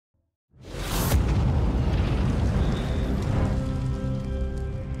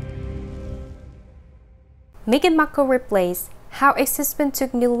Meghan Markle replaced how ex-husband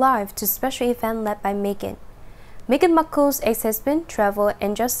took new life to special event led by Meghan. Meghan Markle's ex-husband, Trevor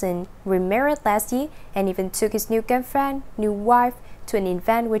Engelson, remarried last year and even took his new girlfriend, new wife, to an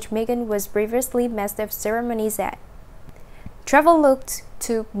event which Meghan was previously master of ceremonies at. Trevor looked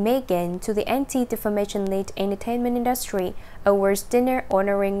to Meghan to the Anti-Defamation League entertainment industry awards dinner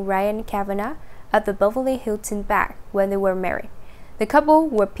honoring Ryan Kavanagh at the Beverly Hilton back when they were married. The couple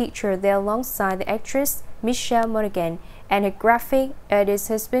were pictured there alongside the actress Michelle Monaghan and her graphic artist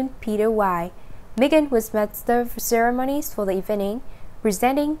husband Peter White. Meghan was master of ceremonies for the evening,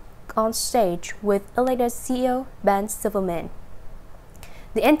 presenting on stage with elected CEO Ben Silverman.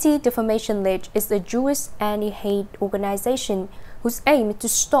 The Anti-Defamation League is a Jewish anti-hate organization whose aim is to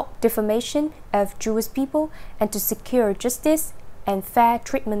stop defamation of Jewish people and to secure justice and fair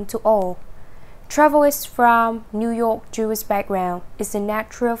treatment to all. Trevor is from New York Jewish background, is a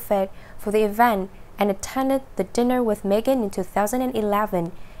natural fit for the event and attended the dinner with Meghan in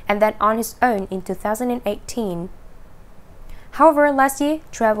 2011 and then on his own in 2018. However, last year,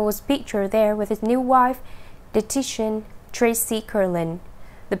 Trevor was pictured there with his new wife, dietitian Tracy Curlin.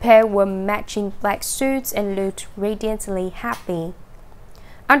 The pair were matching black suits and looked radiantly happy.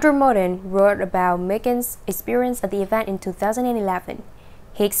 Andrew Morton wrote about Meghan's experience at the event in 2011.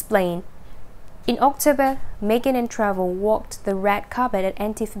 He explained, "In October, Meghan and Trevor walked the red carpet at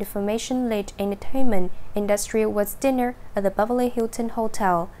Anti-Defamation League Entertainment Industry Awards dinner at the Beverly Hilton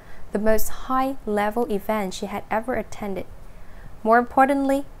Hotel, the most high-level event she had ever attended. More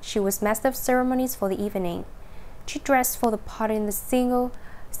importantly, she was master of ceremonies for the evening. She dressed for the party in the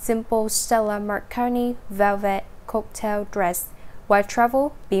simple Stella McCartney velvet cocktail dress, while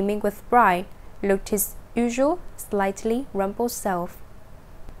Trevor, beaming with pride, looked his usual, slightly rumpled self.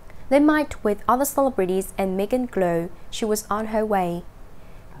 They met with other celebrities and Meghan glowed. She was on her way.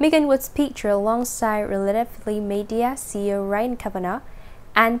 Meghan was pictured alongside Relatively Media CEO Ryan Kavanagh,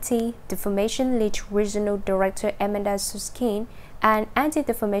 Anti-Defamation League Regional Director Amanda Susskind, and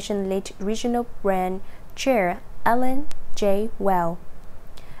Anti-Defamation League Regional Brand Chair Ellen J. Well.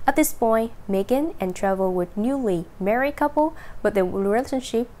 At this point, Meghan and Trevor were newly married couple, but their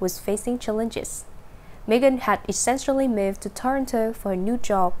relationship was facing challenges. Meghan had essentially moved to Toronto for a new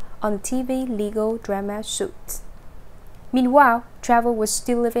job on TV legal drama Suits. Meanwhile, Trevor was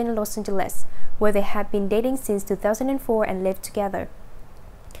still living in Los Angeles, where they had been dating since 2004 and lived together.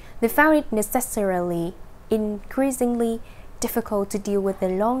 They found it necessarily increasingly difficult to deal with a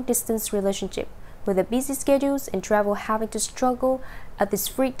long-distance relationship, with their busy schedules and Trevor having to struggle at this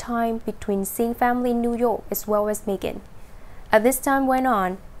free time between seeing family in New York as well as Meghan. As this time went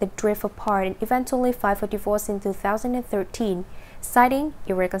on, they drift apart and eventually filed for divorce in 2013, citing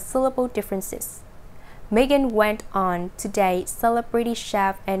irreconcilable differences. Meghan went on to date celebrity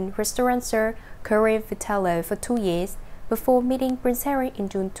chef and restaurateur Corey Vitello for 2 years before meeting Prince Harry in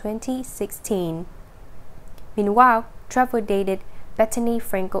June 2016. Meanwhile, Trevor dated Bethany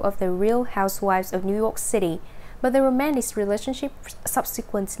Frankel of The Real Housewives of New York City, but the romantic relationship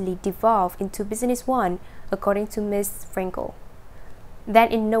subsequently devolved into business one, according to Ms. Frankel.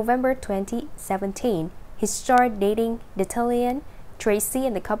 Then in November 2017, he started dating the Italian Tracy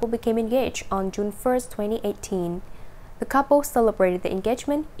and the couple became engaged on June 1, 2018. The couple celebrated the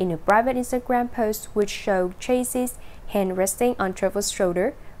engagement in a private Instagram post which showed Tracy's hand resting on Trevor's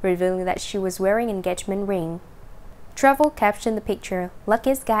shoulder, revealing that she was wearing an engagement ring. Trevor captioned the picture,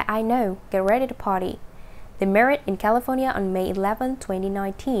 "Luckiest guy I know, get ready to party." They married in California on May 11,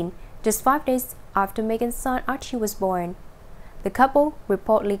 2019, just 5 days after Meghan's son Archie was born. The couple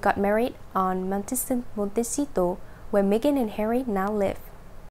reportedly got married on Montecito, where Meghan and Harry now live.